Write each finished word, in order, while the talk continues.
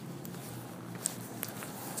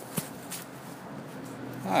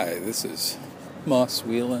Hi, this is Moss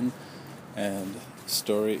Whelan and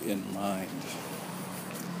Story in Mind,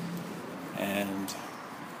 and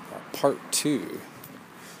part 2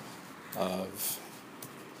 of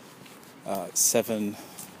 7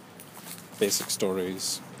 basic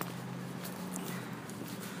stories.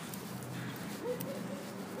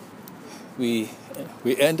 We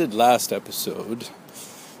ended last episode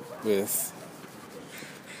with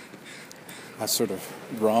a sort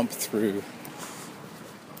of romp through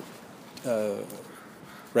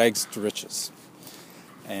rags to riches,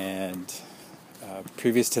 and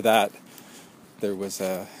previous to that there was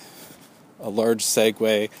a large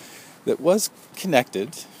segue that was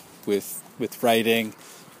connected with writing,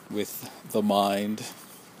 with the mind,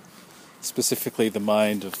 specifically the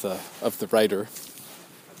mind of the writer.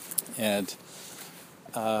 And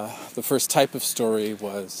the first type of story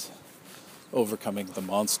was overcoming the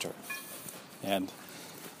monster, and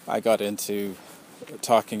I got into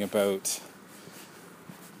talking about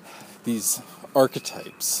these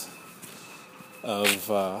archetypes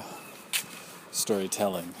of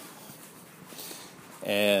storytelling,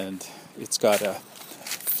 and it's got a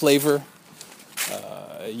flavor,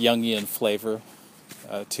 a Jungian flavor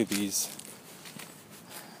to these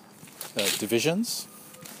divisions.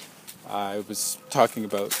 I was talking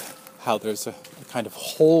about how there's a kind of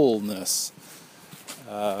wholeness,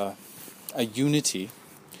 a unity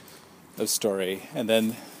of story, and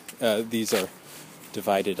then these are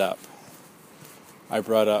divided up. I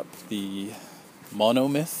brought up the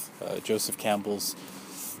monomyth, Joseph Campbell's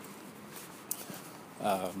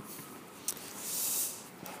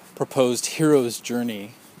proposed hero's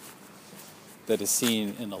journey that is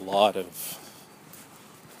seen in a lot of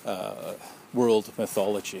world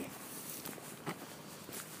mythology.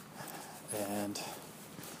 And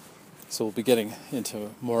so we'll be getting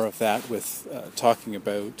into more of that with talking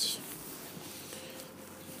about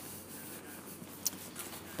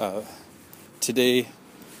today,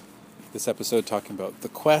 this episode talking about the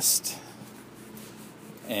quest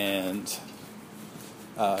and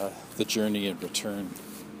the journey and return.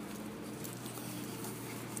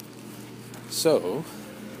 So,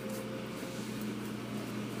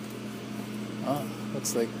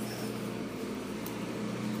 looks like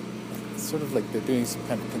it's sort of like they're doing some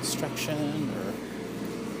kind of construction, or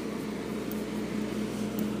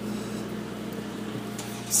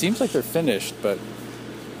seems like they're finished, but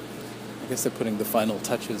I guess they're putting the final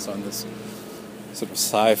touches on this sort of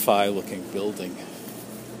sci-fi looking building.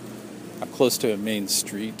 I'm close to a main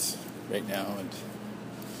street right now, and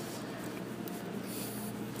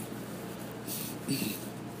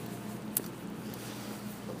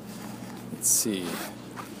let's see.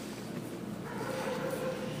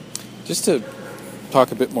 Just to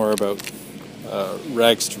talk a bit more about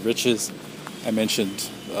rags to riches, I mentioned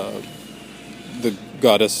the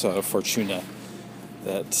goddess Fortuna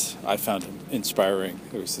that I found inspiring.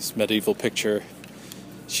 There was this medieval picture.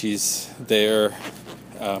 She's there,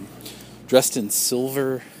 dressed in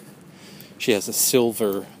silver. She has a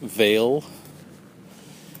silver veil,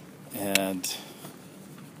 and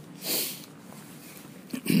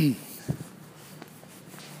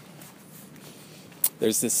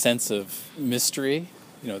there's this sense of mystery,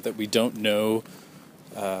 that we don't know.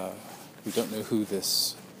 We don't know who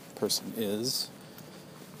this person is.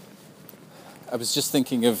 I was just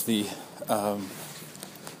thinking of the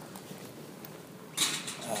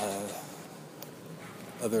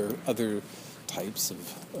other types of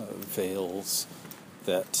veils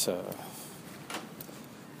that,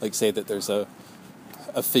 like, say that there's a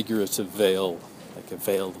figurative veil, like a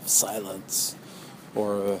veil of silence,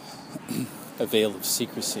 or a veil of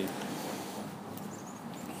secrecy,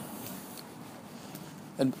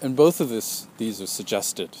 and both of these are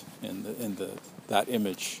suggested in that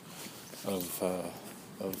image of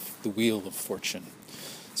the wheel of fortune.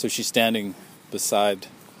 So she's standing beside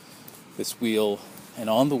this wheel, and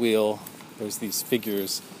on the wheel there's these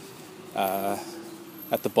figures. At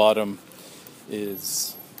the bottom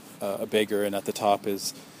is a beggar, and at the top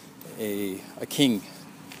is a king,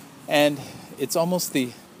 and it's almost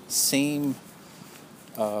the same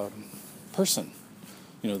person,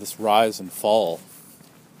 this rise and fall.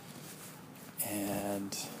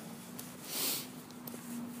 And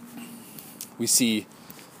we see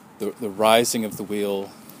the rising of the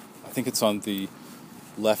wheel. I think it's on the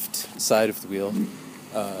left side of the wheel,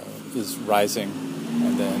 is rising,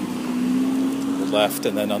 and then to the left,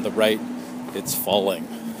 and then on the right it's falling.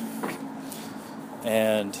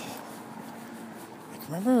 And I can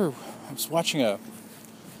remember I was watching a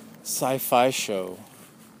sci-fi show.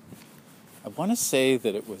 I want to say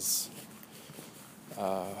that it was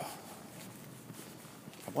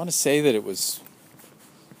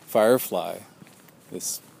Firefly,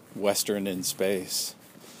 this Western in space.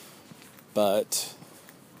 But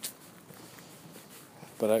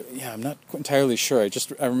I'm not entirely sure.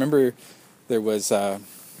 I remember there was a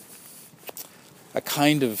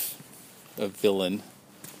kind of a villain,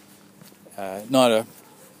 not a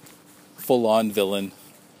full-on villain.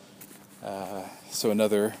 So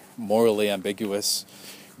another morally ambiguous,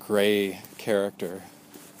 gray character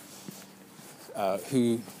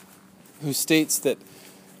who states that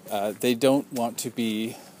they don't want to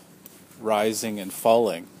be rising and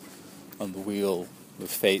falling on the wheel of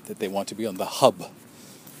fate, that they want to be on the hub,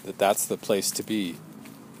 that's the place to be,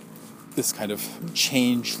 this kind of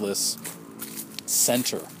changeless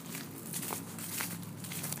center.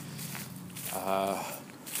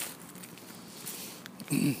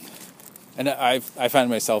 And I find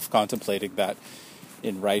myself contemplating that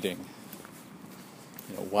in writing.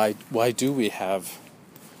 Why do we have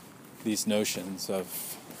these notions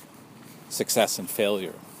of success and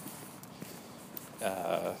failure?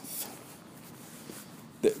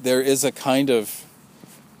 There is a kind of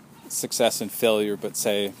success and failure, but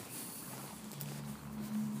say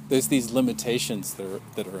there's these limitations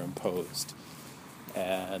that are imposed,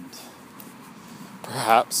 and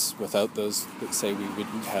perhaps without those, let's say, we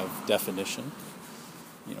wouldn't have definition.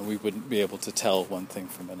 We wouldn't be able to tell one thing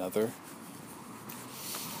from another.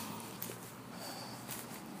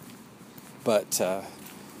 But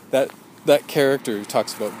that character who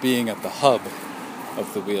talks about being at the hub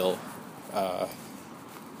of the wheel,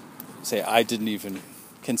 say, I didn't even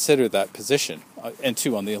consider that position, and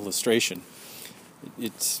too on the illustration,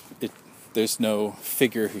 there's no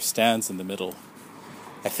figure who stands in the middle.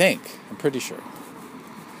 I'm pretty sure.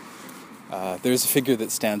 There's a figure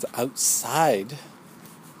that stands outside,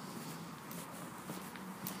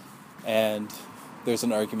 and there's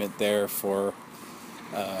an argument there for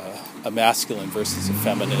a masculine versus a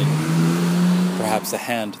feminine, perhaps a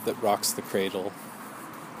hand that rocks the cradle.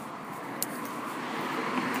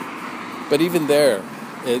 But even there,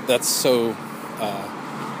 that's so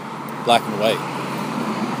black and white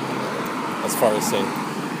as far as, say,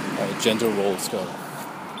 gender roles go.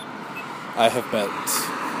 I have met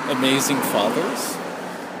amazing fathers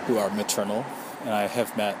who are maternal, and I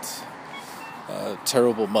have met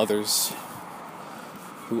terrible mothers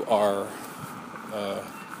who are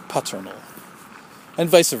paternal, and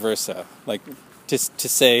vice versa. Like to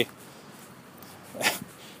say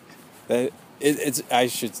that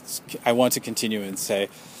I want to continue and say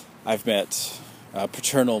I've met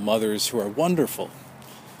paternal mothers who are wonderful,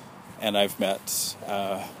 and I've met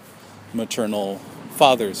maternal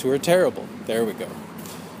fathers who are terrible. There we go.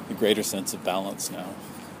 A greater sense of balance now.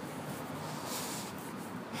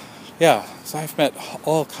 Yeah, so I've met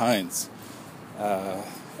all kinds,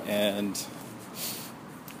 and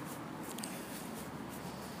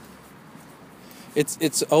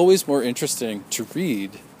it's always more interesting to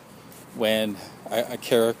read when a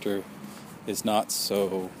character is not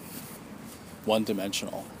so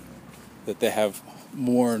one-dimensional, that they have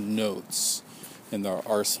more notes in their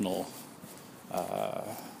arsenal.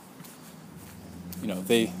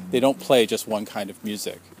 They don't play just one kind of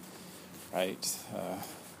music, right?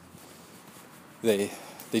 They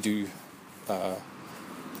do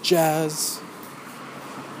jazz,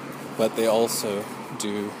 but they also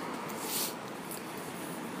do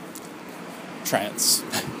trance.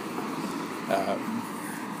 All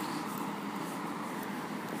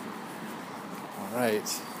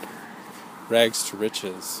right, rags to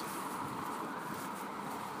riches.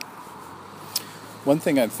 One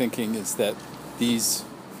thing I'm thinking is that these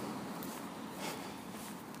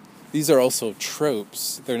are also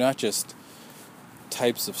tropes. They're not just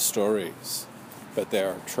types of stories, but they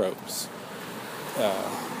are tropes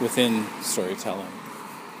within storytelling.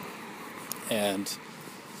 And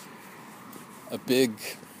a big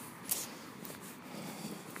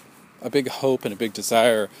hope and a big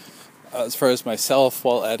desire, as far as myself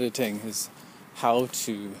while editing, is how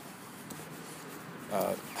to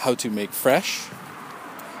make fresh,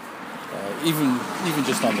 even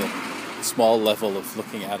just on the small level of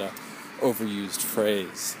looking at a overused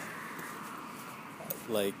phrase,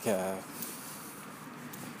 like to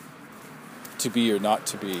be or not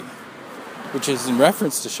to be, which is in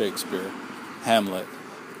reference to Shakespeare, Hamlet.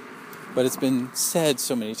 But it's been said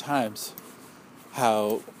so many times,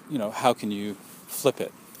 how can you flip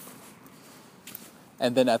it?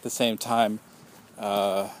 And then at the same time,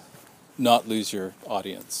 not lose your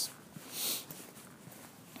audience.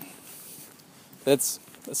 That's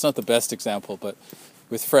not the best example, but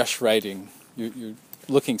with fresh writing, you're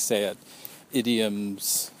looking, say, at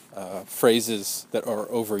idioms, phrases that are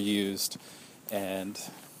overused, and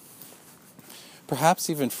perhaps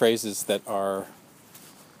even phrases that are,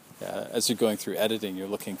 as you're going through editing, you're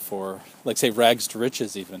looking for, like say rags to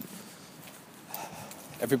riches even.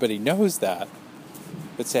 Everybody knows that,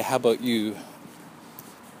 but say, how about you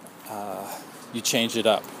change it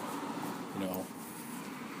up,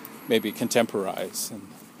 maybe contemporize, and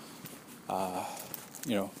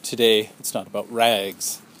today it's not about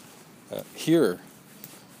rags. Here,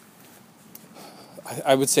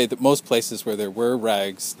 I would say that most places where there were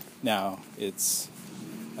rags now, it's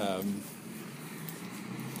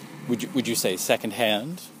would you say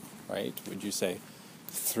secondhand, right? Would you say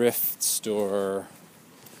thrift store,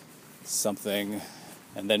 something,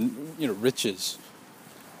 and then riches?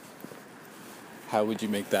 How would you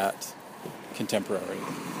make that contemporary?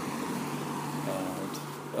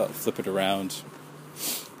 And flip it around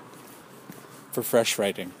for fresh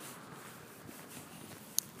writing.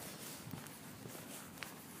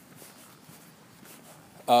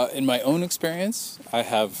 In my own experience, I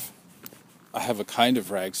have a kind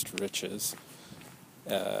of rags to riches.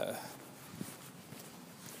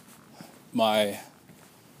 My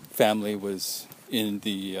family was in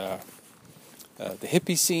the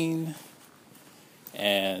hippie scene,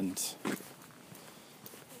 and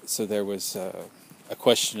so there was a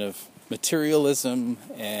question of materialism,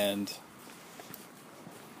 and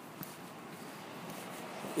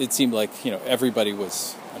it seemed like everybody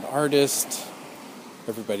was an artist.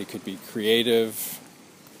 Everybody could be creative.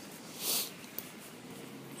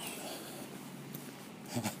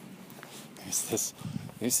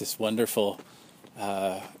 There's this wonderful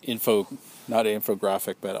not an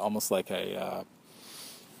infographic, but almost like a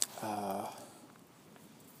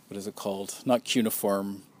what is it called? Not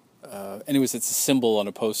cuneiform. Anyways, it's a symbol on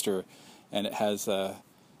a poster, and it has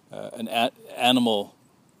an animal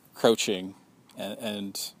crouching,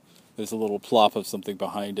 and there's a little plop of something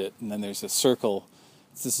behind it, and then there's a circle.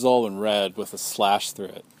 This is all in red with a slash through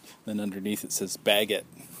it. Then underneath it says "bag it,"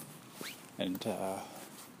 and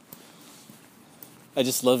I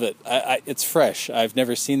just love it. It's fresh. I've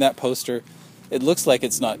never seen that poster. It looks like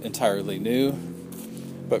it's not entirely new,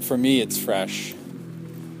 but for me, it's fresh.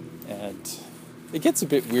 And it gets a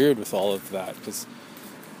bit weird with all of that, because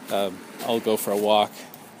I'll go for a walk,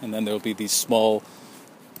 and then there'll be these small,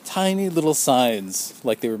 tiny little signs,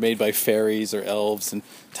 like they were made by fairies or elves, and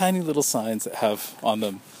tiny little signs that have on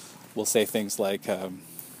them will say things like,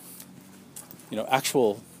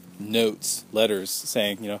 actual notes, letters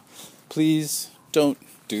saying, please don't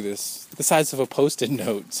do this. The size of a Post-it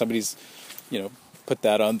note. Somebody's, put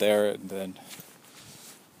that on there, and then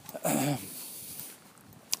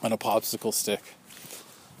on a popsicle stick.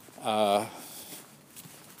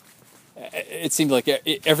 It seemed like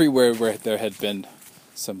everywhere where there had been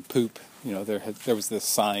some poop, there was this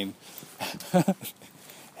sign.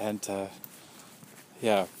 And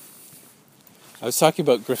I was talking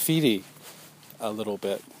about graffiti a little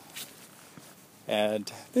bit,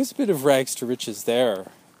 and there's a bit of rags to riches there.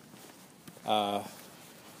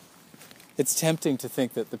 It's tempting to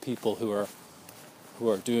think that the people who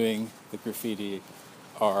are doing the graffiti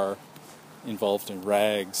are involved in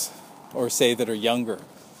rags, or say that are younger,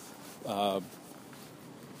 but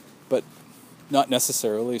not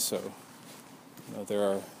necessarily so.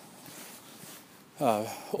 There are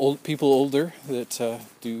older that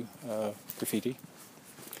do graffiti.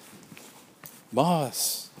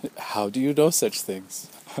 Moss, how do you know such things?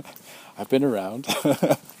 I've been around.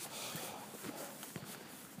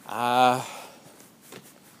 I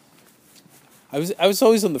was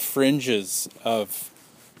always on the fringes of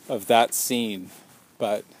that scene,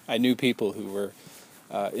 but I knew people who were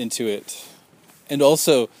into it, and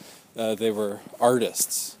also they were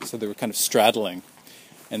artists, so they were kind of straddling,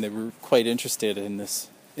 and they were quite interested in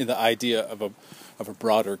the idea of a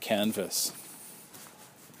broader canvas,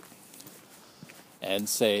 and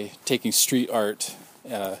say taking street art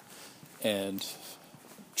and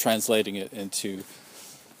translating it into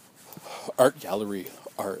art gallery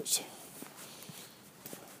art.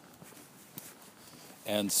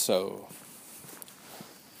 And so,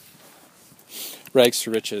 rags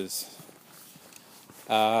to riches.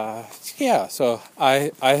 So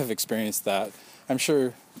I have experienced that. I'm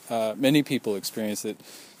sure many people experience it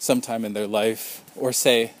sometime in their life, or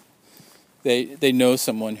say they know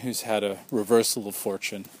someone who's had a reversal of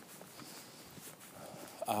fortune.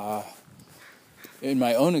 In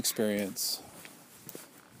my own experience,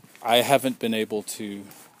 I haven't been able to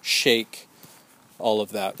shake all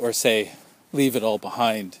of that, or say leave it all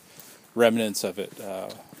behind, remnants of it,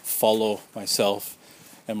 follow myself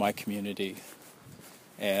and my community,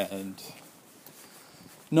 and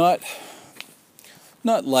not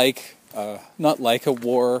like a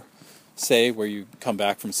war, say where you come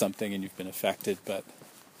back from something and you've been affected, but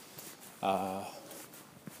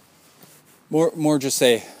more just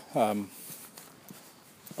say a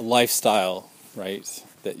lifestyle, right,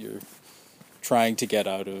 that you're trying to get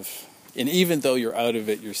out of. And even though you're out of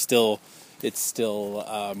it, it's still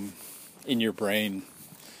in your brain.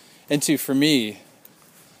 And for me,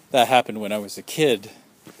 that happened when I was a kid,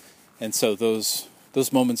 and so those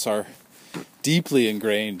moments are deeply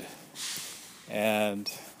ingrained.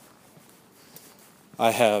 And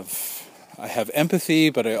I have empathy,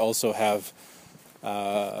 but I also have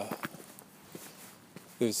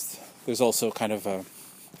there's also kind of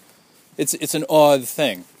it's an odd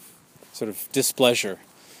thing, sort of displeasure.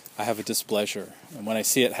 I have a displeasure, and when I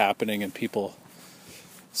see it happening and people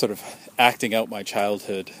sort of acting out my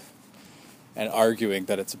childhood and arguing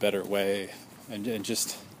that it's a better way, and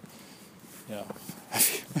just, I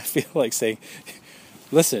feel like saying,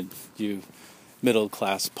 listen, you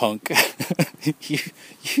middle-class punk,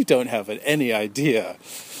 you don't have any idea.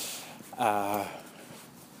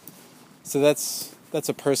 So that's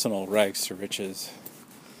a personal rags to riches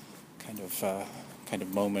kind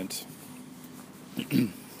of moment.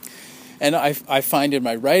 And I find in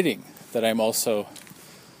my writing that I'm also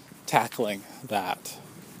tackling that.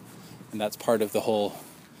 And that's part of the whole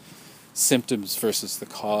symptoms versus the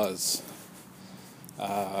cause.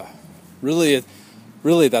 Really,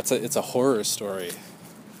 it's a horror story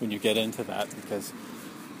when you get into that, because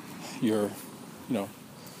you're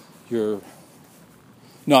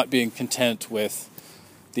not being content with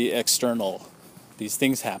the external, these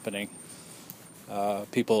things happening.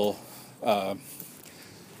 People,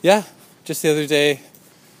 just the other day,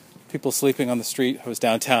 people sleeping on the street. I was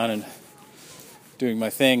downtown and doing my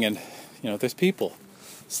thing, and there's people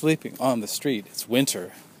sleeping on the street. It's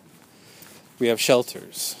winter. We have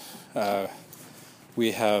shelters.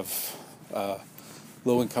 We have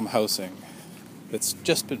low-income housing that's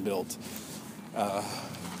just been built.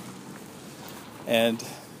 And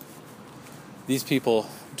these people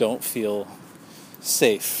don't feel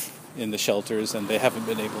safe in the shelters, and they haven't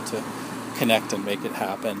been able to connect and make it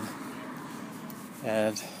happen.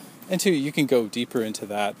 And too, you can go deeper into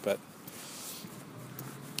that, but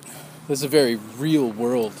there's a very real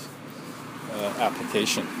world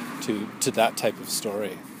application to that type of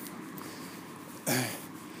story.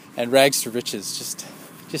 And rags to riches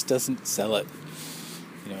just doesn't sell it.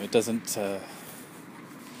 It doesn't.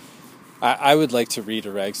 I would like to read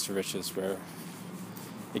a rags to riches where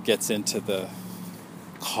it gets into the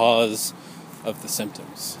cause of the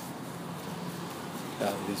symptoms.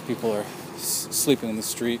 These people are sleeping on the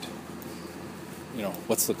street.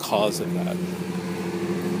 What's the cause of that?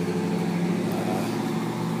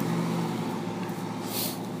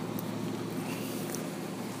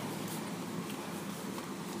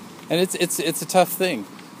 And it's a tough thing.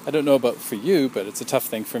 I don't know about for you, but it's a tough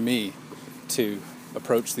thing for me to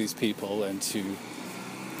approach these people and to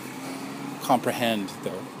comprehend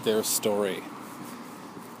their story.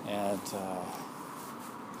 And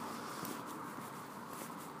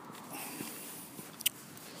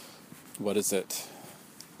what is it?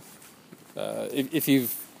 If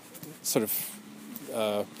you've sort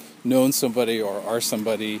of known somebody or are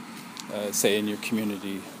somebody, say in your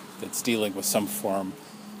community, that's dealing with some form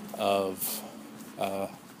of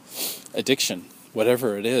addiction,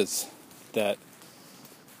 whatever it is, that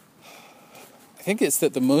I think it's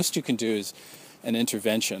that the most you can do is an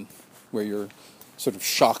intervention where you're sort of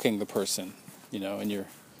shocking the person, and you're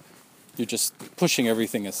just pushing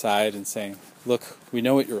everything aside and saying, look, we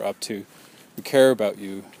know what you're up to, we care about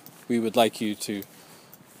you, we would like you to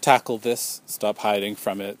tackle this, stop hiding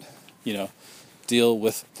from it, deal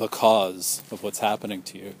with the cause of what's happening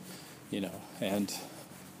to you, and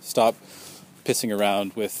stop pissing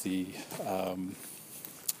around with the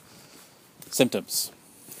symptoms.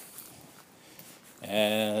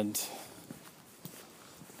 And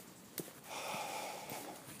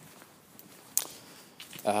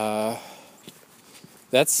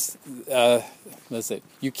that's it.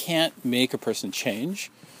 You can't make a person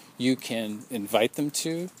change. You can invite them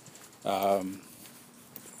to.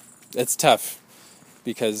 It's tough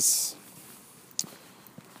because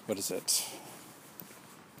what is it?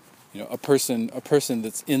 A person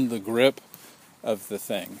that's in the grip of the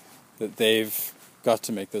thing, that they've got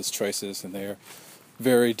to make those choices, and they're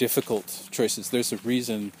very difficult choices. There's a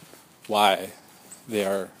reason why they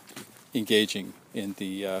are engaging in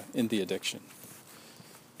the addiction,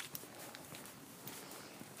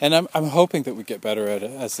 and I'm hoping that we get better at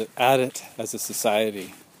it as a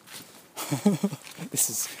society.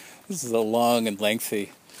 This is a long and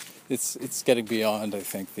lengthy. It's getting beyond, I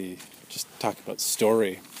think, the just talk about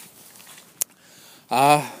story.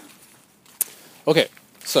 Okay,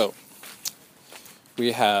 so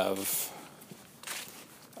we have,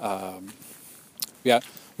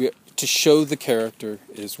 to show the character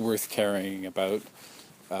is worth caring about.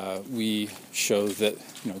 We show that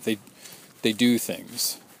they do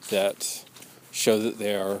things that show that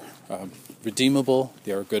they are redeemable,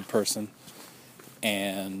 they are a good person,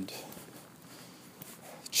 and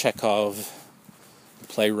Chekhov, the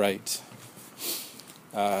playwright,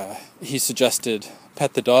 he suggested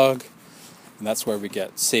Pet the Dog, and that's where we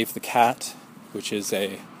get Save the Cat, which is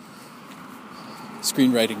a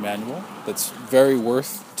screenwriting manual that's very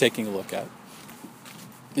worth taking a look at.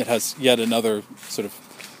 It has yet another sort of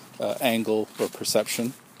angle or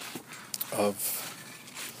perception of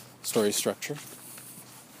story structure.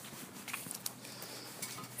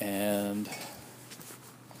 And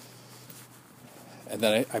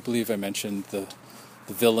then I believe I mentioned the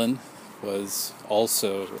villain was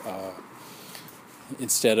also,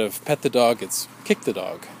 instead of Pet the Dog, it's Kick the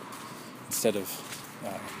Dog. Instead of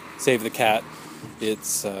Save the Cat,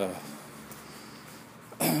 it's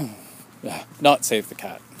not Save the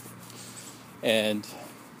Cat. And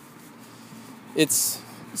it's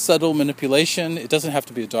subtle manipulation. It doesn't have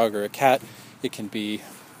to be a dog or a cat. It can be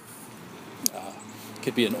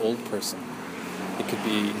could be an old person. It could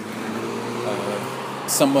be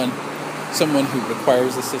someone who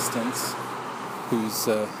requires assistance,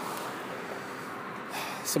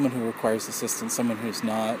 someone who's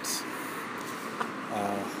not.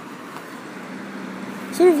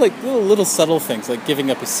 Sort of like little subtle things, like giving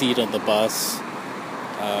up a seat on the bus,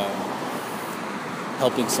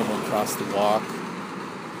 helping someone cross the walk.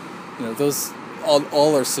 Those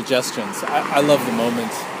all are suggestions. I love the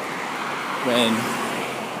moment when,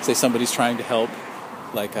 say, somebody's trying to help,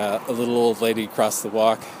 like a little old lady cross the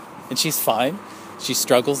walk, and she's fine. She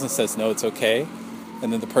struggles and says, no, it's okay.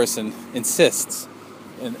 And then the person insists.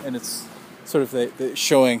 And it's sort of the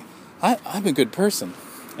showing, I'm a good person.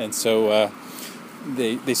 And so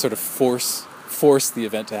they sort of force the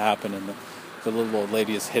event to happen, and the little old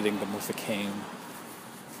lady is hitting them with a cane.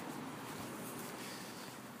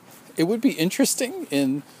 It would be interesting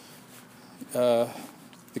in the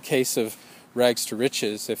case of Rags to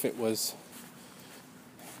Riches if it was...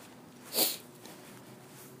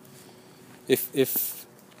 If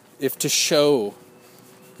to show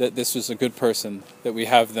that this was a good person, that we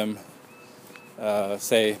have them,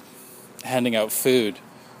 say, handing out food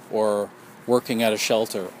or working at a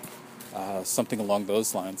shelter, something along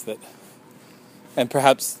those lines. And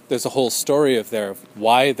perhaps there's a whole story of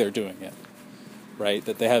why they're doing it, right?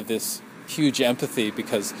 That they have this huge empathy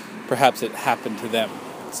because perhaps it happened to them,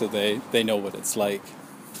 so they know what it's like.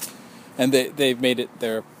 And they've made it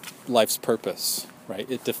their life's purpose, right?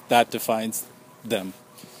 That defines them.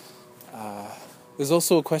 There's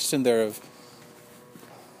also a question there of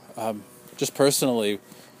just personally,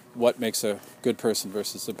 what makes a good person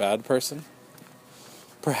versus a bad person?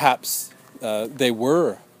 Perhaps they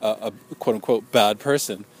were a quote-unquote bad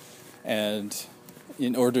person, and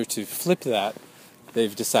in order to flip that,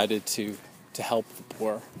 they've decided to help the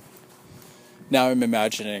poor. Now I'm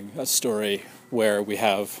imagining a story where we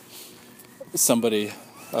have somebody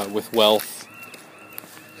with wealth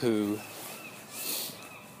who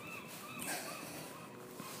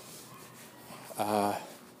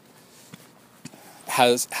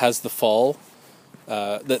has the fall.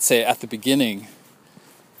 Let's say at the beginning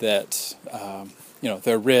that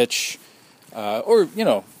they're rich or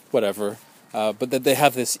whatever, but that they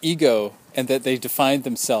have this ego and that they define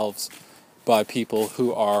themselves by people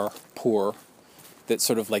who are poor. That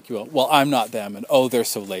sort of like, well, I'm not them, and oh, they're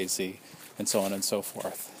so lazy, and so on and so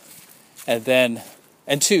forth.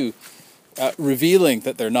 And two, revealing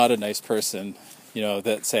that they're not a nice person.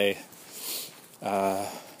 That say,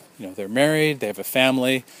 they're married, they have a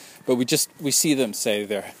family, but we see them say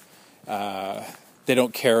they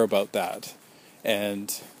don't care about that,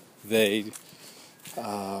 and they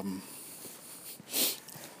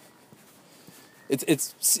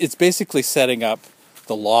it's basically setting up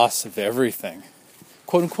the loss of everything,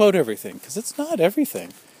 quote unquote everything, because it's not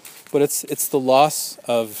everything, but it's the loss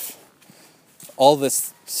of all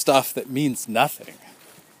this stuff that means nothing.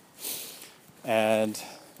 And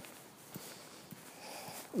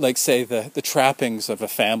like, say, the trappings of a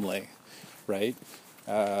family, right?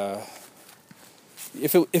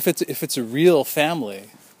 If it's a real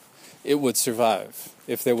family, it would survive.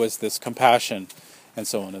 If there was this compassion and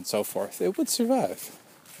so on and so forth, it would survive.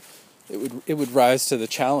 It would rise to the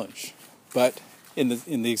challenge. But in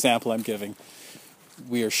the example I'm giving,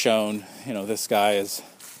 we are shown, this guy is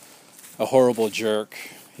a horrible jerk.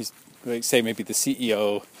 He's, say, maybe the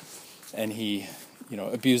CEO, and he,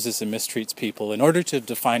 abuses and mistreats people in order to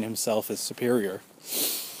define himself as superior.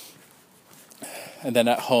 And then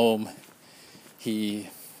at home,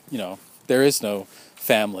 there is no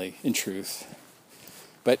family in truth.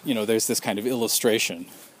 But, there's this kind of illustration.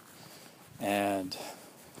 And,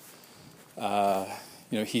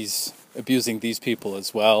 he's abusing these people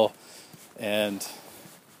as well. And,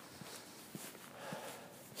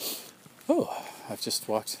 I've just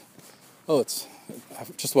walked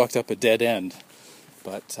up a dead end.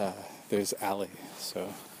 But there's alley,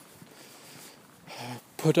 so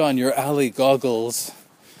put on your alley goggles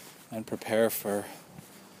and prepare for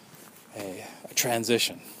a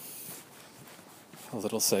transition. A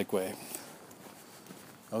little segue.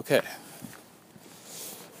 Okay.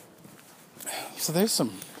 So there's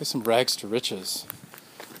some rags to riches.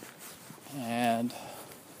 And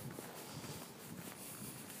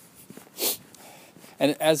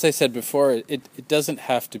as I said before, it doesn't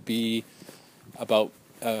have to be about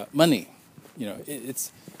money.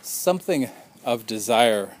 It's something of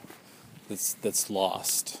desire that's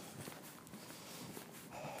lost.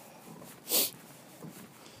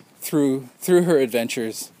 Through her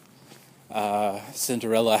adventures,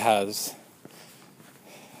 Cinderella has,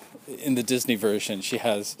 in the Disney version, she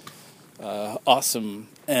has awesome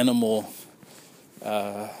animal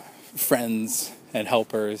friends and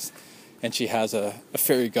helpers, and she has a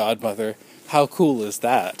fairy godmother. How cool is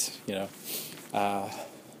that?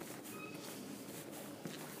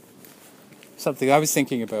 Something I was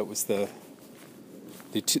thinking about was the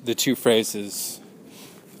two phrases,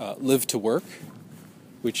 live to work,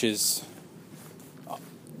 which is,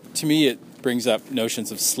 to me, it brings up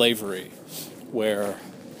notions of slavery, where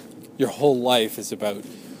your whole life is about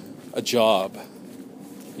a job,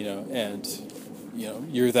 and,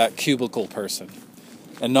 you're that cubicle person,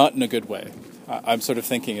 and not in a good way. I'm sort of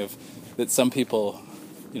thinking of that some people,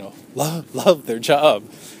 love their job.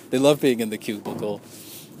 They love being in the cubicle.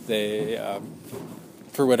 They,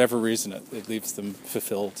 for whatever reason, it leaves them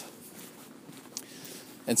fulfilled.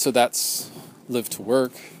 And so that's live to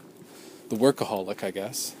work, the workaholic, I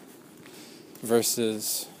guess,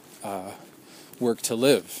 versus work to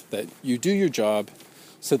live. That you do your job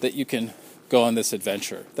so that you can go on this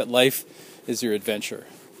adventure. That life is your adventure,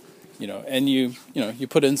 and you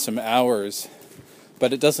put in some hours,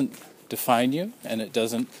 but it doesn't define you and it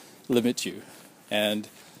doesn't limit you. And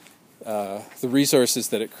the resources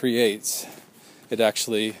that it creates, it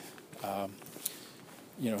actually,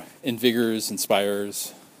 invigorates,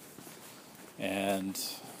 inspires. And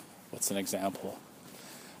what's an example?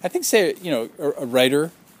 I think, say, a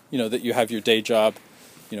writer, that you have your day job,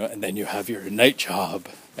 and then you have your night job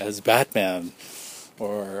as Batman,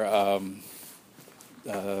 or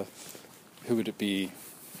who would it be?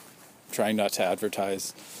 Trying not to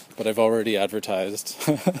advertise, but I've already advertised.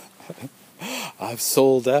 I've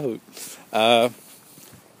sold out.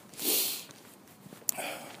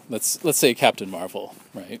 Let's say Captain Marvel,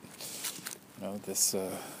 right?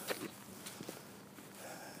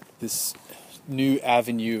 This new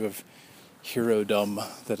avenue of hero-dom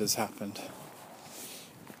that has happened.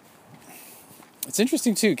 It's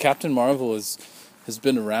interesting too. Captain Marvel has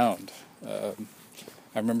been around. I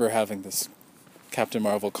remember having this Captain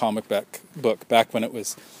Marvel comic book back when it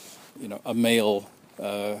was, a male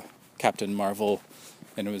Captain Marvel,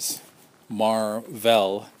 and it was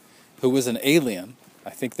Mar-Vell, who was an alien. I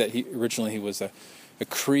think that he originally was a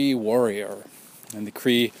Kree warrior, and the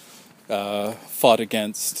Kree fought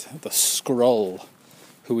against the Skrull,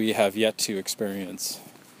 who we have yet to experience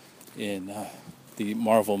in the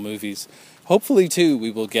Marvel movies. Hopefully, too,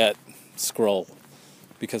 we will get Skrull,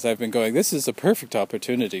 because I've been going, this is a perfect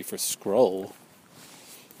opportunity for Skrull.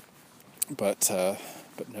 But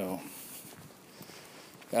no.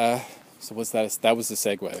 So what's that? That was the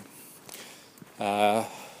segue.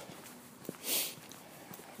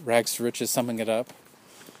 Rags to riches, summing it up.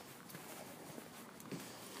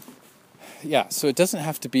 Yeah, so it doesn't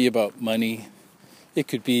have to be about money. It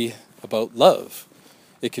could be about love.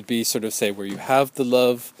 It could be sort of, say, where you have the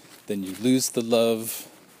love, then you lose the love.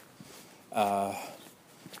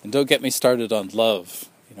 And don't get me started on love.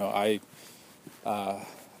 I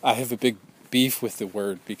have a big beef with the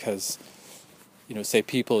word because, say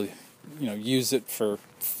people, use it for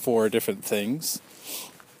 4 different things.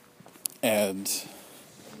 And,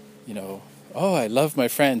 oh, I love my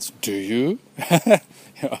friends. Do you?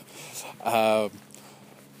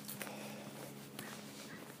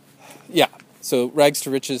 Yeah. So rags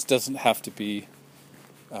to riches doesn't have to be.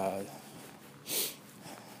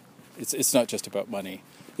 It's not just about money.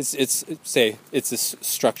 It's this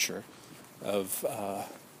structure of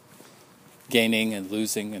gaining and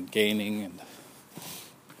losing and gaining, and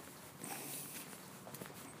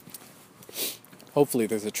hopefully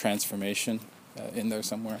there's a transformation in there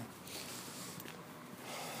somewhere.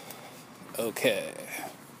 Okay.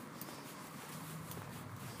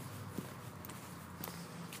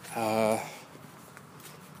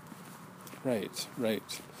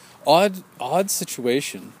 Right. Odd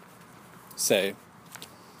situation. Say,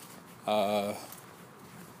 I've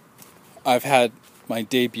had my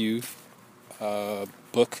debut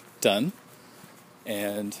book done,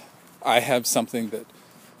 and I have something that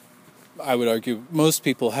I would argue most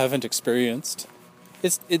people haven't experienced.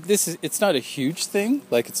 It's not a huge thing.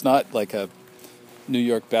 Like, it's not like a New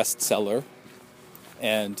York bestseller,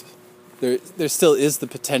 and there still is the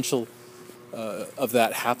potential of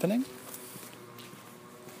that happening.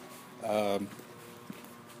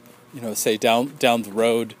 Say down the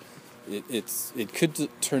road, it could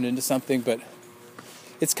turn into something, but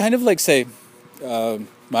it's kind of like, say,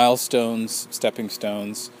 milestones, stepping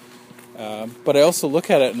stones. But I also look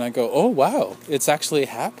at it and I go, oh wow, it's actually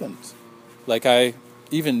happened. Like,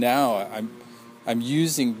 even now I'm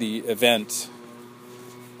using the event,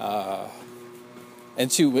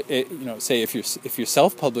 and to say if you're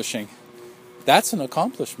self-publishing, that's an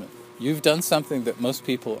accomplishment. You've done something that most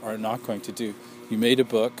people are not going to do. You made a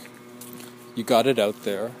book, you got it out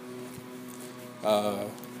there,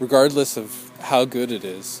 regardless of how good it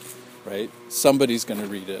is, right? Somebody's going to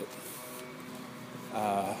read it.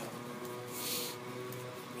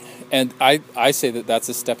 And I say that that's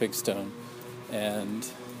a stepping stone, and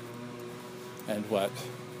what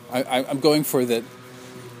I'm going for, that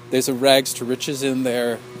there's a rags to riches in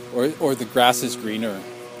there, or the grass is greener.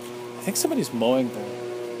 I think somebody's mowing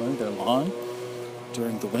their lawn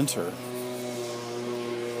during the winter.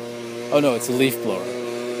 Oh no, it's a leaf blower.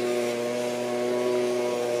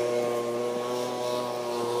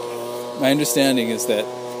 My understanding is that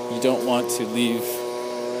you don't want to leave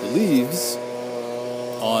the leaves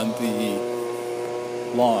on the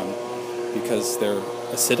lawn because they're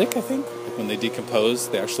acidic, I think. Like, when they decompose,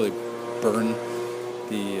 they actually burn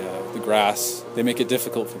the grass. They make it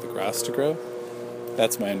difficult for the grass to grow.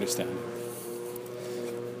 That's my understanding.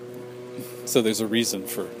 So there's a reason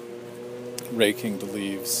for raking the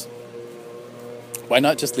leaves. Why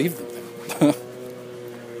not just leave them there?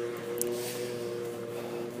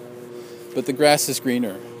 But the grass is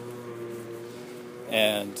greener.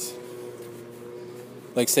 And,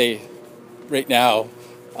 like, say, right now,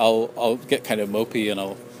 I'll get kind of mopey and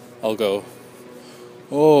I'll go,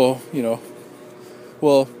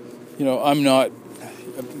 I'm not,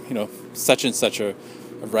 such and such a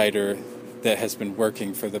writer that has been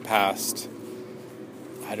working for the past,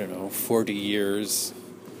 40 years,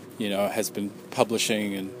 has been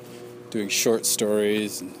publishing and doing short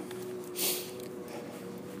stories. And,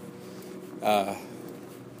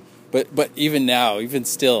 but even now, even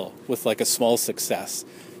still, with like a small success,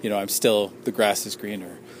 I'm still, the grass is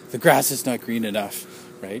greener. The grass is not green enough,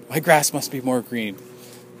 right? My grass must be more green.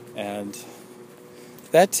 And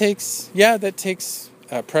that takes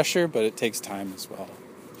pressure, but it takes time as well.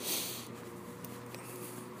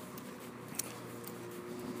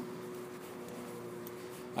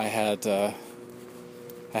 I had a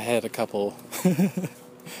couple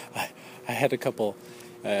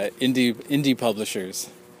indie publishers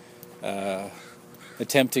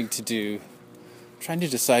attempting to trying to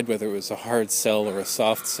decide whether it was a hard sell or a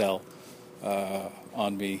soft sell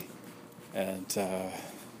on me, and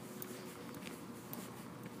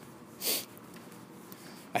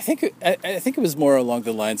I think it was more along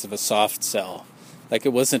the lines of a soft sell. Like,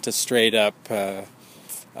 it wasn't a straight up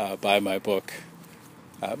buy my book,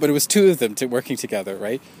 but it was two of them working together,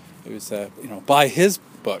 right? It was buy his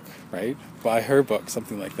book, right? Buy her book,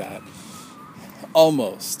 something like that.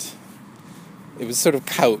 Almost. It was sort of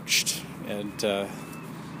couched, and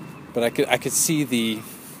but I could see the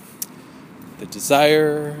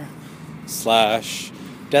desire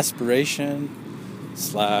 / desperation /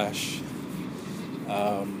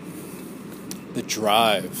 the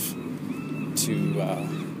drive to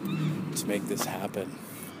make this happen.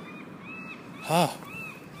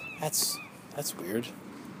 That's weird.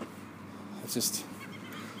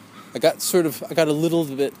 I got a little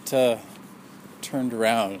bit turned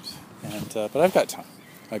around, and but I've got time.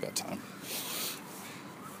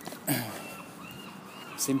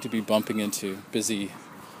 Seem to be bumping into busy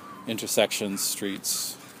intersections,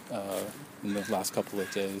 streets in the last couple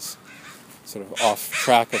of days. Sort of off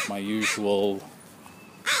track of my usual.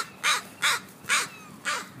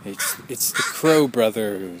 It's the Crow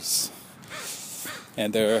Brothers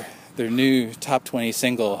and their new top 20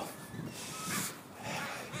 single.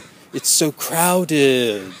 It's so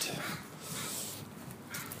crowded.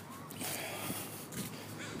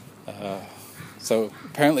 So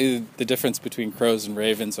apparently the difference between crows and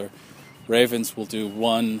ravens are ravens will do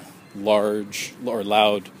one large or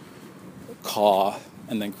loud caw,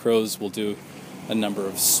 and then crows will do a number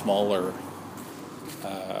of smaller,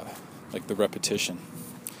 like the repetition.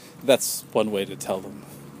 That's one way to tell them.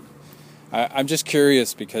 I'm just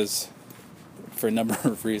curious because, for a number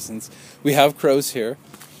of reasons, we have crows here,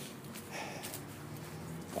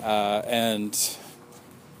 and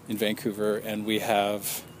in Vancouver, and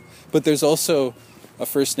but there's also a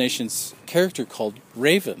First Nations character called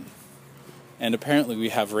Raven, and apparently we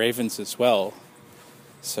have ravens as well,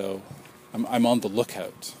 so I'm on the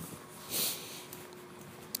lookout.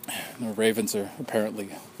 Ravens are apparently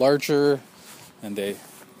larger, and they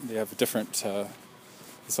have a different,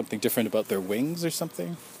 something different about their wings or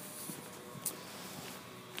something.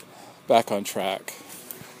 Back on track.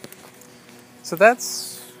 So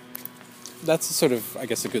that's sort of, I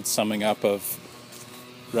guess, a good summing up of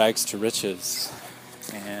Rags to Riches.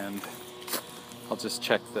 And I'll just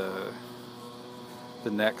check the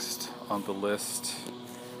next on the list,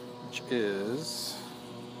 which is...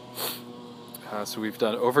 so we've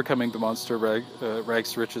done Overcoming the Monster,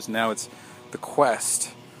 Rags to Riches. Now it's The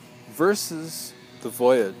Quest versus The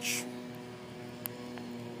Voyage.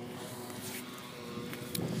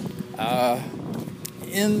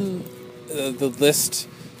 In the list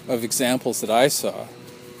of examples that I saw,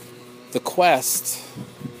 The Quest,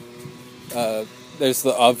 there's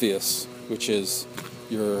the obvious, which is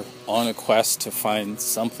you're on a quest to find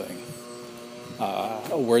something.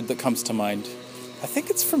 A word that comes to mind, I think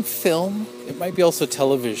it's from film, it might be also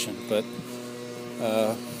television, but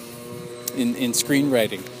in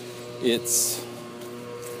screenwriting, it's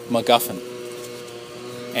MacGuffin.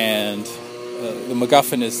 And the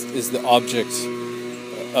MacGuffin is the object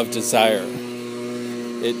of desire.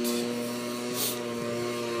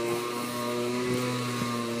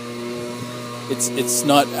 It's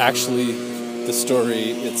not actually the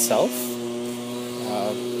story itself.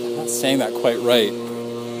 I'm not saying that quite right.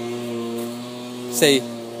 Say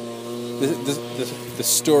the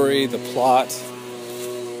story, the plot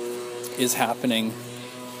is happening,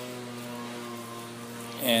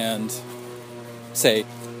 and say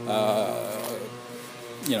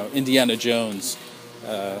Indiana Jones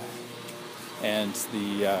and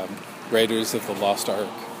the Raiders of the Lost Ark,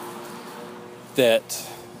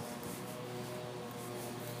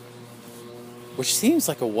 which seems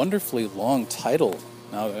like a wonderfully long title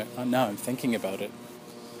now I'm thinking about it.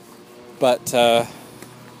 But they're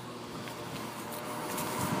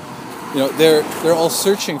all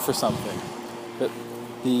searching for something. But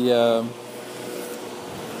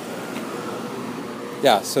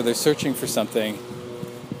so they're searching for something,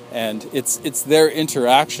 and it's their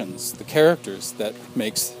interactions, the characters, that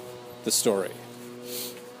makes the story.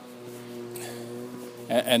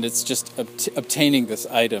 And it's just obtaining this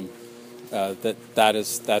item that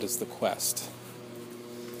is the quest.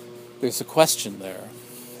 There's a question there.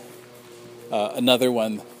 Another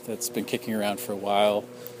one that's been kicking around for a while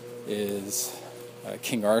is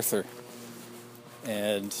King Arthur.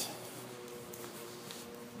 And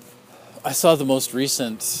I saw the most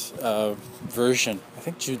recent version. I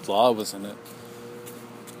think Jude Law was in it.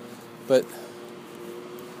 But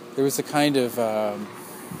there was a kind of...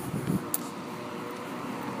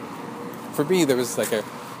 for me, there was like a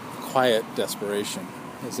quiet desperation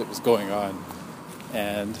as it was going on.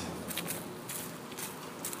 And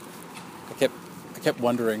I kept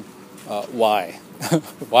wondering why.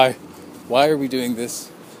 Why are we doing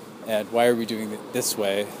this? And why are we doing it this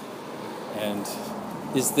way? And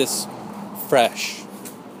is this fresh?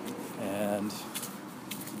 And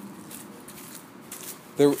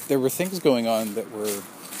there were things going on that were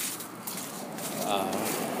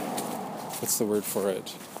what's the word for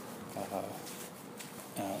it?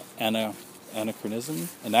 Anachronism.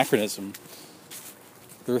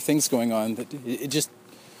 There were things going on that it just,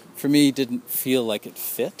 for me, didn't feel like it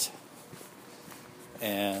fit.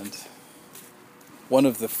 And one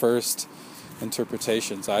of the first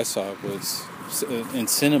interpretations I saw was in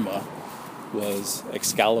cinema was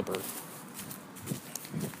Excalibur.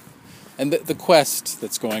 And the quest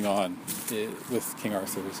that's going on with King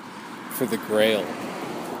Arthur is for the Grail.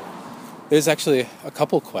 There's actually a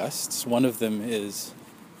couple quests. One of them is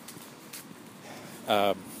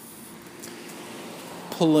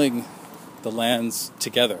pulling the lands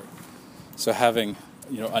together. So having,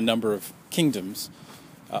 a number of kingdoms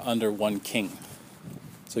under one king.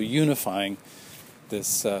 So unifying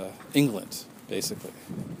this England, basically.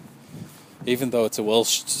 Even though it's a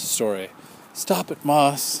Welsh story. Stop it,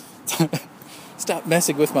 Moss. Stop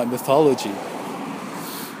messing with my mythology.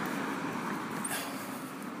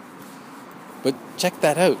 But check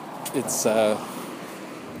that out. It's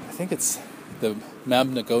think it's the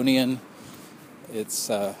Mabnogonian. It's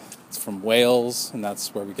from Wales, and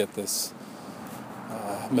that's where we get this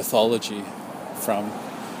mythology from.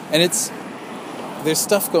 And there's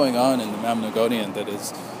stuff going on in the Mabnogonian that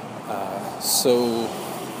is so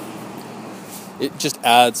it just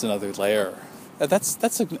adds another layer.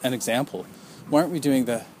 That's an example. Why aren't we doing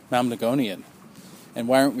the Mabnogonian? And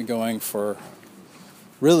why aren't we going for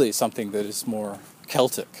really something that is more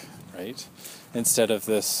Celtic, right? Instead of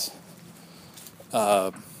this,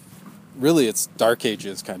 really it's Dark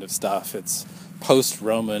Ages kind of stuff. It's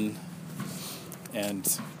post-Roman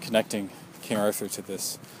and connecting King Arthur to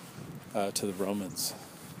this, to the Romans.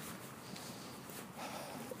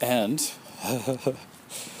 And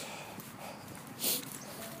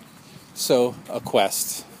so a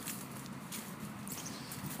quest,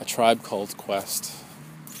 a tribe called Quest.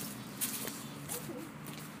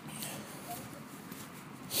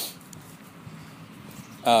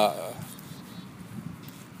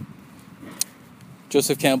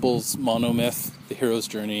 Joseph Campbell's monomyth, The Hero's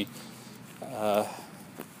Journey. I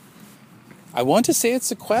want to say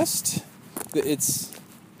it's a quest.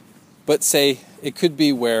 But say it could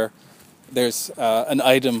be where there's an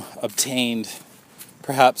item obtained.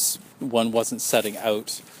 Perhaps one wasn't setting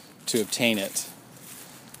out to obtain it,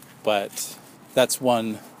 but that's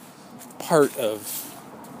one part of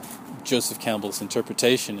Joseph Campbell's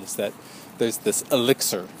interpretation, is that there's this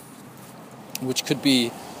elixir, which could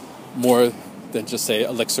be more than just say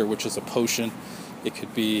elixir, which is a potion. It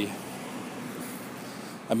could be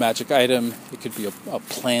a magic item. It could be a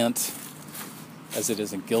plant, as it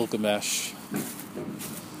is in Gilgamesh.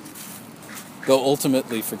 Though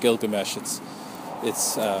ultimately for Gilgamesh,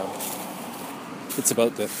 it's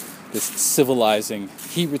about this civilizing.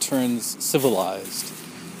 He returns civilized,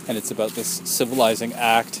 and it's about this civilizing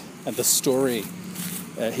act and the story.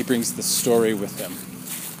 He brings the story with him.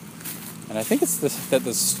 And I think it's that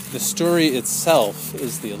the story itself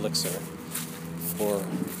is the elixir for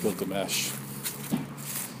Gilgamesh.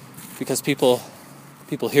 Because people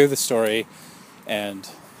hear the story, and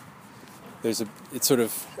it sort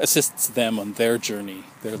of assists them on their journey,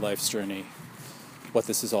 their life's journey, what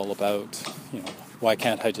this is all about. Why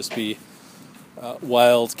can't I just be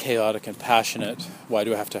wild, chaotic, and passionate? Why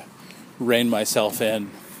do I have to rein myself in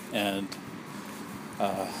and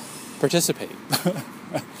participate?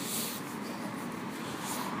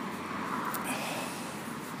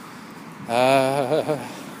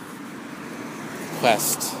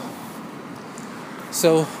 Quest.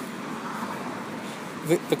 So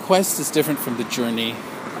the quest is different from the journey.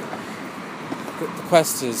 The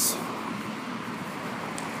quest is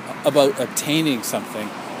about obtaining something,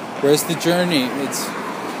 whereas the journey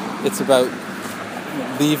it's about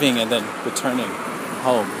leaving and then returning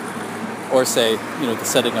home, or say the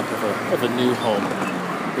setting up of a new home.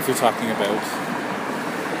 If you're talking about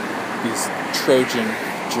these Trojan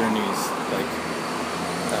journeys, like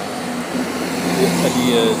the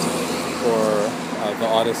Aeneid or the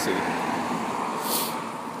Odyssey.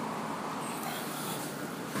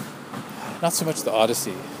 Not so much the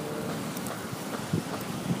Odyssey.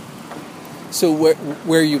 So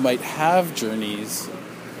where you might have journeys,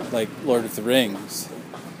 like Lord of the Rings,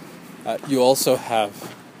 you also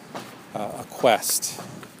have a quest.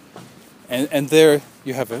 And there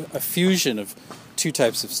you have a fusion of two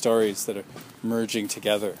types of stories that are merging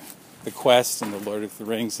together. The quest in the Lord of the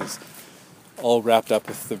Rings is all wrapped up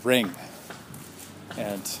with the ring,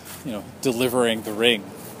 and delivering the ring,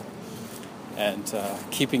 and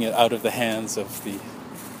keeping it out of the hands of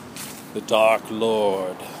the Dark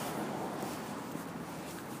Lord.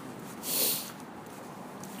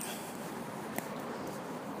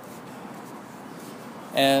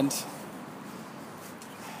 And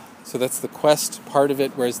so that's the quest part of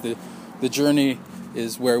it, whereas the journey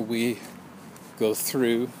is where we go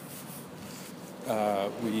through,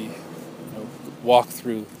 we walk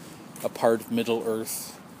through a part of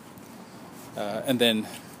Middle-earth, and then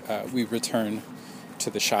we return to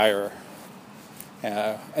the Shire.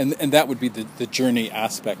 And that would be the journey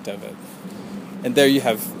aspect of it. And there you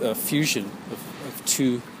have a fusion of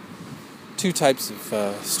two types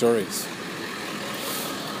of stories.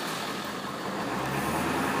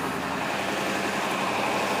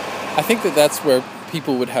 I think that's where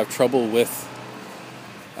people would have trouble with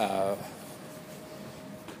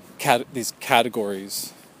these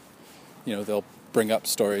categories. They'll bring up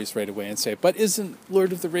stories right away and say, but isn't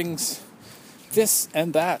Lord of the Rings this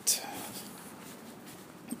and that?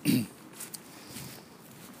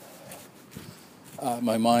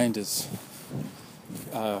 My mind is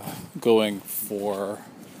going for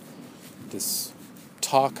this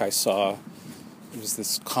talk I saw. It was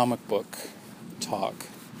this comic book talk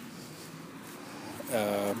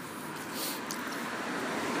I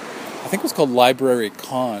think it was called Library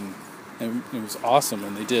Con, and it was awesome.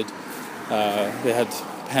 And they had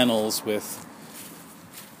panels with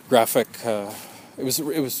graphic.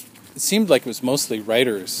 It seemed like it was mostly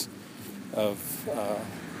writers of.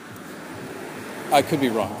 I could be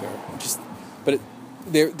wrong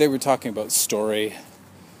there, they were talking about story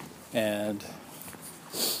and.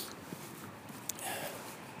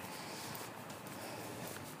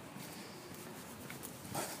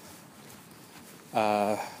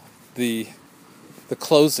 The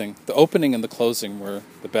closing, the opening and the closing were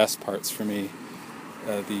the best parts for me.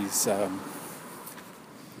 These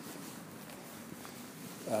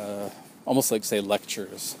almost like, say,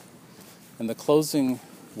 lectures. And the closing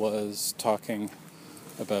was talking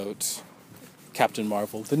about Captain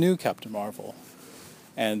Marvel, the new Captain Marvel,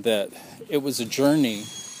 and that it was a journey.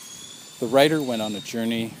 The writer went on a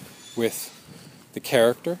journey with the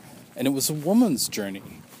character, and it was a woman's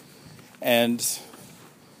journey. And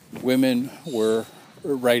women were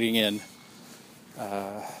writing in,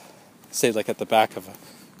 say, like at the back of a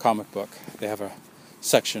comic book, they have a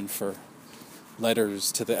section for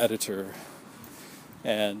letters to the editor,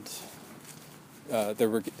 and they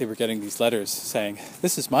were getting these letters saying,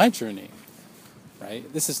 "This is my journey,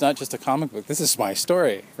 right? This is not just a comic book. This is my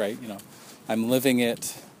story, right? You know, I'm living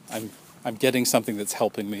it. I'm getting something that's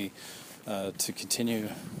helping me to continue."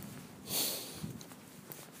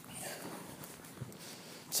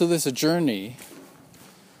 So there's a journey,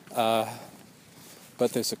 but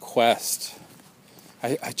there's a quest.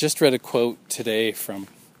 I just read a quote today from,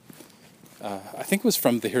 I think it was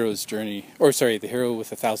from The Hero's Journey, The Hero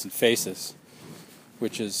with a Thousand Faces,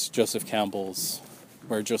 which is Joseph Campbell's,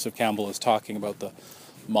 where Joseph Campbell is talking about the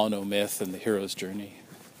monomyth and the hero's journey.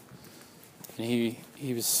 And he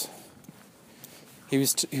was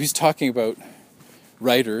talking about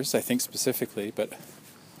writers, I think specifically, but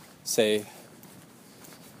say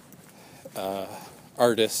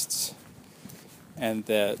artists, and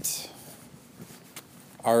that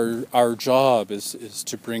our job is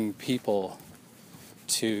to bring people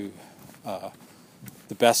to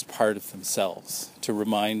the best part of themselves, to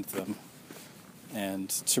remind them and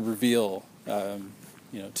to reveal,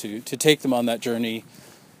 to take them on that journey,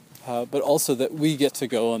 but also that we get to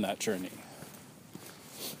go on that journey.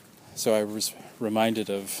 So I was reminded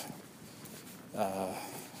of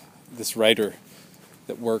this writer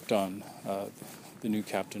that worked on the new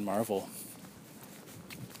Captain Marvel.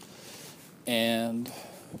 And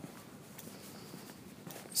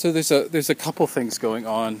so there's a couple things going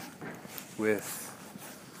on with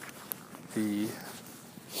the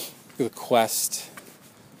quest.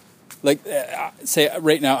 Like, say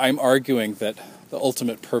right now I'm arguing that the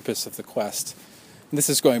ultimate purpose of the quest, and this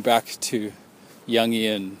is going back to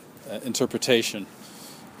Jungian interpretation,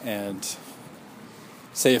 and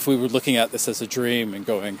say if we were looking at this as a dream and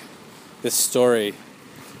going, this story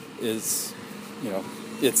is,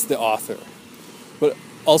 it's the author, but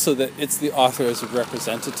also that it's the author as a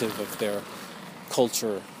representative of their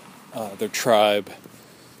culture, their tribe,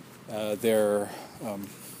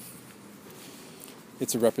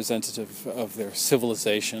 it's a representative of their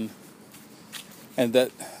civilization, and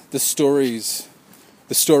that the story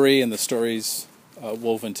and the stories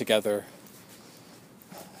woven together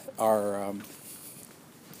are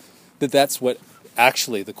that's what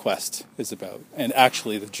actually the quest is about, and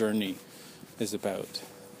actually the journey is about.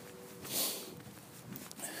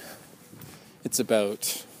 It's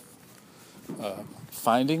about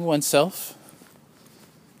finding oneself,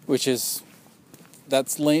 which is,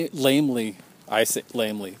 that's lamely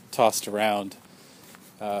tossed around.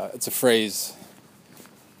 It's a phrase,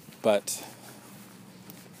 but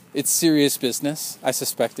it's serious business. I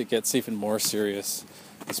suspect it gets even more serious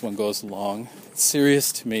as one goes along. It's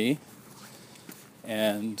serious to me,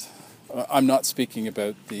 and I'm not speaking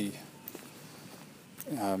about the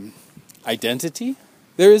identity.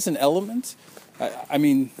 There is an element. I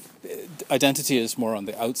mean, identity is more on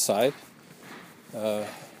the outside,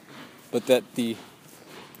 but that the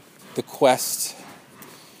quest,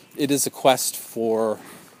 it is a quest for,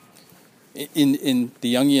 in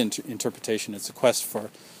the Jungian interpretation, it's a quest for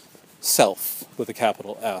self with a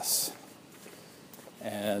capital S.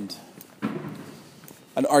 And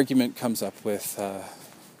an argument comes up with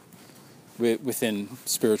within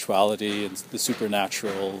spirituality and the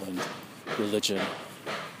supernatural and religion,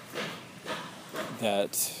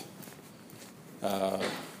 that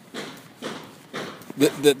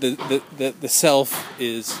the self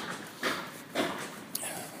is,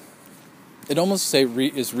 it almost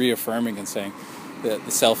is reaffirming and saying that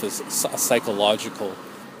the self is a psychological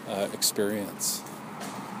experience,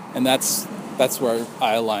 and that's where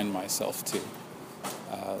I align myself to.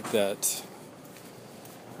 that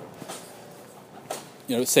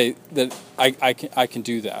say that I can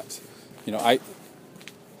do that.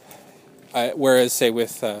 Whereas say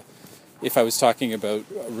with if I was talking about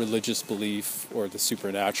a religious belief or the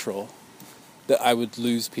supernatural, that I would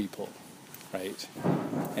lose people, right?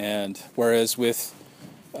 And whereas with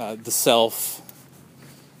the self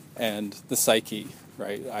and the psyche,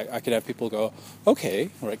 right, I could have people go,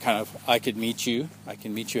 okay, right, kind of, I can meet you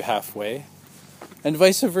halfway, and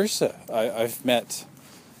vice versa. I've met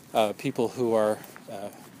people who are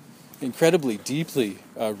incredibly deeply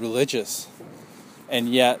religious,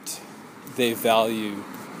 and yet they value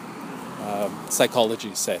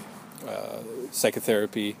psychology, say,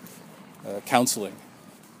 psychotherapy, counseling,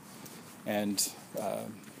 and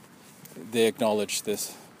they acknowledge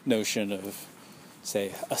this notion of,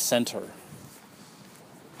 say, a center.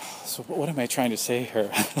 So what am I trying to say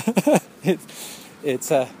here?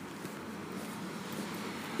 It's a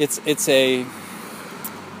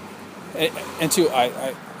and two,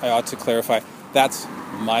 I ought to clarify, that's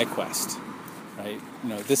my quest, right?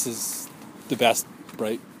 This is the best,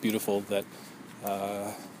 bright, beautiful that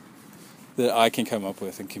I can come up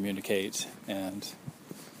with and communicate, and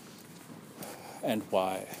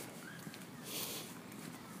why.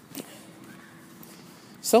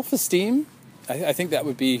 Self-esteem, I think that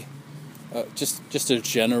would be just a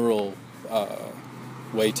general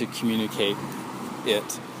way to communicate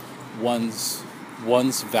it. One's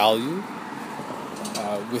value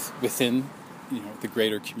within the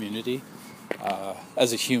greater community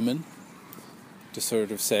as a human, to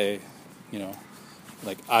sort of say,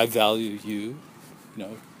 like, I value you,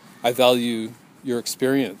 I value your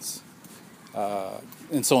experience,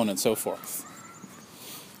 and so on and so forth.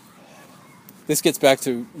 This gets back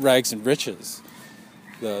to rags and riches,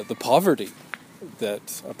 the poverty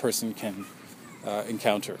that a person can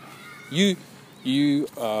encounter. You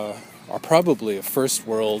are probably a first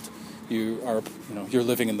world. You're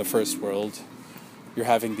living in the first world. You're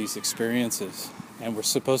having these experiences, and we're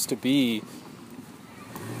supposed to be,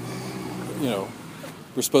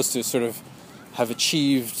 we're supposed to sort of have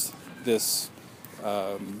achieved this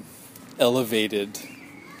elevated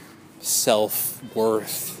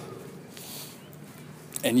self-worth,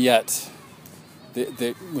 and yet,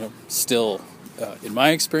 still, in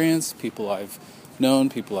my experience, people I've known,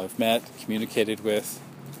 people I've met, communicated with,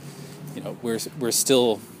 we're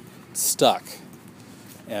still stuck.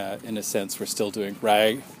 In a sense, we're still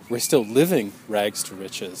we're still living rags to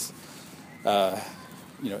riches.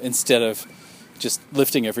 Instead of just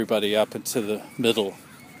lifting everybody up into the middle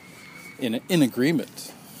in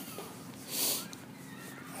agreement.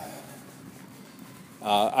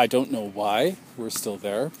 I don't know why we're still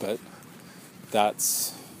there, but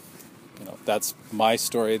that's my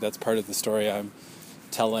story. That's part of the story I'm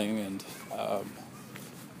telling, and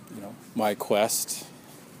my quest.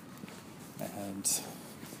 And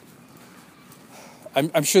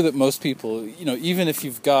I'm sure that most people, even if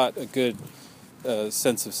you've got a good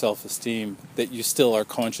sense of self-esteem, that you still are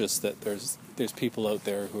conscious that there's people out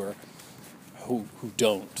there who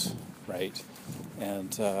don't, right?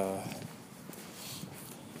 And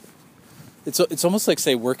it's almost like,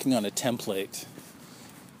 say, working on a template,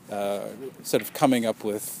 sort of coming up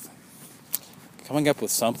with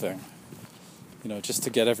something, just to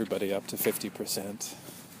get everybody up to 50%.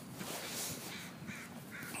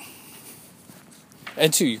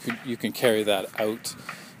 And two, you can carry that out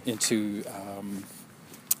into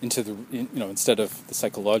the instead of the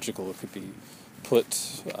psychological, it could be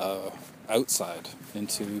put outside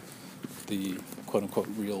into the quote unquote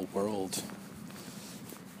real world.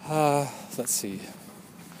 Let's see.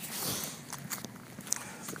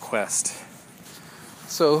 The quest.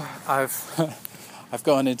 So I've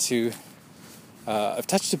gone into I've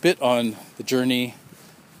touched a bit on the journey,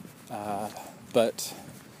 but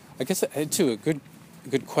I guess a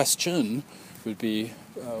good question would be,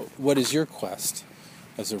 what is your quest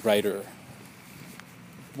as a writer?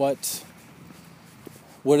 What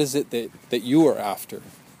is it that you are after?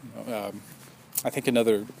 I think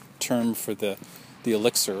another term for the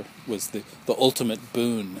elixir was the ultimate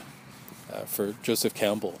boon for Joseph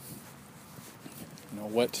Campbell.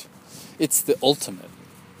 It's the ultimate.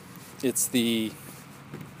 It's the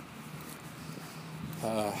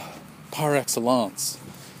par excellence.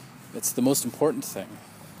 It's the most important thing.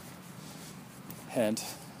 And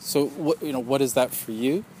so, what is that for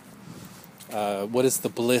you? What is the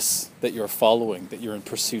bliss that you're following, that you're in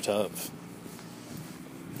pursuit of?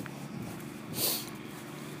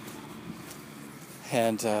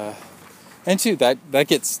 And too, that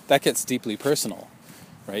gets deeply personal,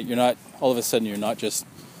 right? You're not just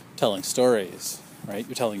telling stories, right?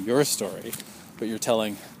 You're telling your story, but you're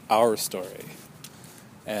telling our story.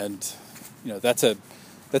 And that's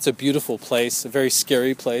a beautiful place, a very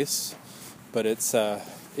scary place, but it's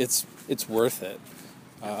worth it.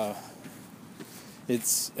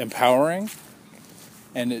 It's empowering,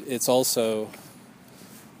 and it's also,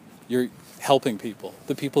 you're helping people.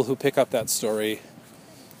 The people who pick up that story,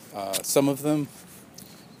 some of them,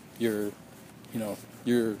 you're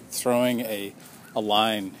throwing a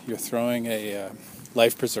line, you're throwing a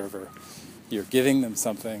life preserver, you're giving them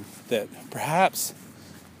something that perhaps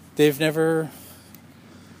they've never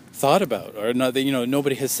thought about, or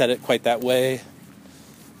nobody has said it quite that way.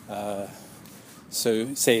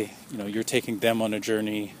 So say, you're taking them on a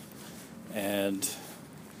journey and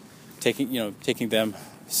taking them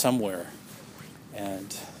somewhere,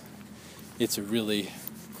 and it's a really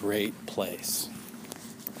great place.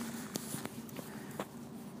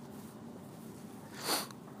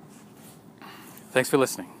 Thanks for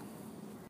listening.